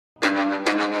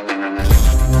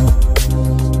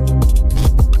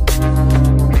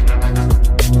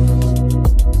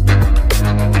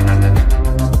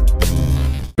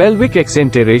Pelvic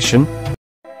Exenteration.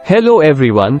 Hello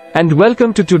everyone, and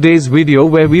welcome to today's video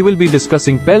where we will be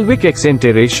discussing pelvic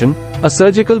exenteration, a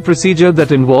surgical procedure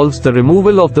that involves the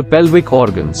removal of the pelvic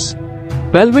organs.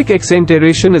 Pelvic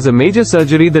exenteration is a major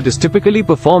surgery that is typically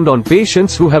performed on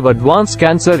patients who have advanced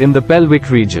cancer in the pelvic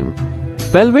region.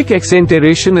 Pelvic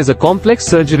exenteration is a complex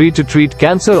surgery to treat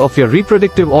cancer of your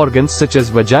reproductive organs such as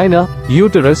vagina,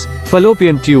 uterus,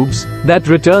 fallopian tubes, that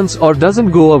returns or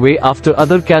doesn't go away after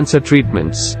other cancer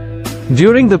treatments.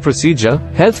 During the procedure,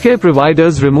 healthcare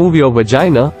providers remove your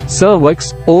vagina,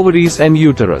 cervix, ovaries and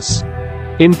uterus.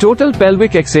 In total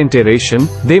pelvic exenteration,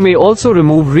 they may also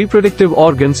remove reproductive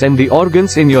organs and the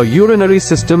organs in your urinary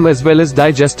system as well as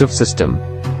digestive system.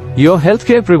 Your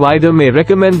healthcare provider may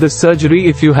recommend this surgery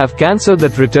if you have cancer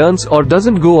that returns or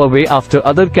doesn't go away after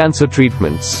other cancer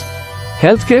treatments.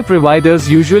 Healthcare providers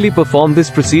usually perform this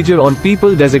procedure on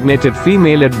people designated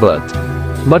female at birth.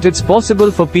 But it's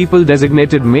possible for people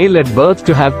designated male at birth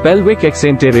to have pelvic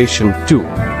exenteration too.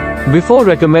 Before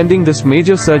recommending this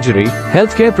major surgery,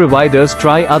 healthcare providers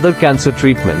try other cancer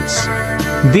treatments.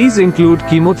 These include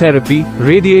chemotherapy,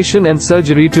 radiation and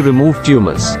surgery to remove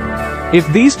tumors. If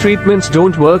these treatments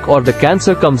don't work or the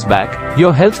cancer comes back,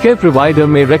 your healthcare provider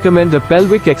may recommend a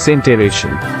pelvic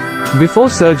exenteration. Before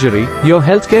surgery, your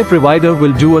healthcare provider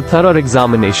will do a thorough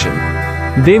examination.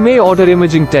 They may order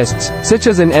imaging tests, such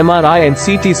as an MRI and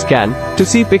CT scan, to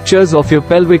see pictures of your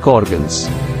pelvic organs.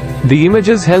 The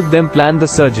images help them plan the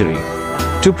surgery.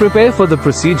 To prepare for the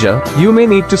procedure, you may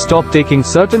need to stop taking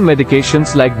certain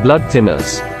medications like blood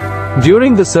thinners.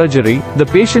 During the surgery, the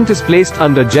patient is placed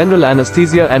under general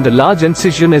anesthesia and a large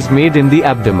incision is made in the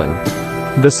abdomen.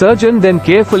 The surgeon then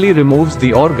carefully removes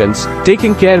the organs,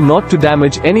 taking care not to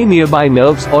damage any nearby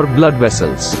nerves or blood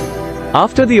vessels.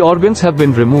 After the organs have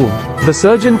been removed, the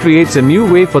surgeon creates a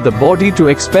new way for the body to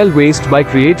expel waste by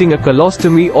creating a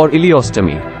colostomy or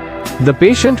ileostomy. The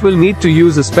patient will need to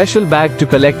use a special bag to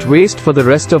collect waste for the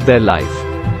rest of their life.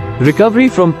 Recovery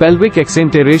from pelvic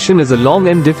exenteration is a long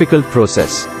and difficult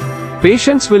process.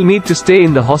 Patients will need to stay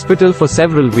in the hospital for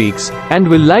several weeks, and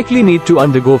will likely need to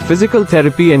undergo physical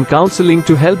therapy and counseling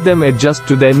to help them adjust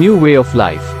to their new way of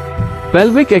life.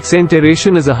 Pelvic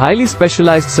exenteration is a highly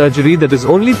specialized surgery that is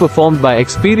only performed by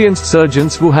experienced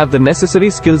surgeons who have the necessary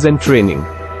skills and training.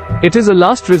 It is a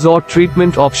last resort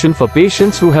treatment option for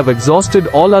patients who have exhausted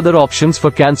all other options for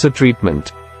cancer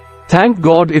treatment. Thank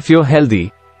God if you're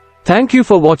healthy. Thank you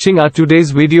for watching our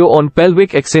today's video on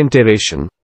pelvic exenteration.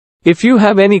 If you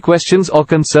have any questions or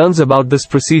concerns about this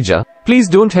procedure, please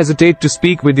don't hesitate to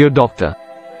speak with your doctor.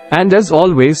 And as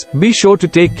always, be sure to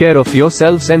take care of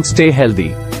yourselves and stay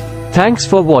healthy. Thanks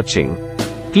for watching.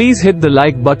 Please hit the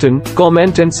like button,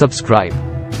 comment and subscribe.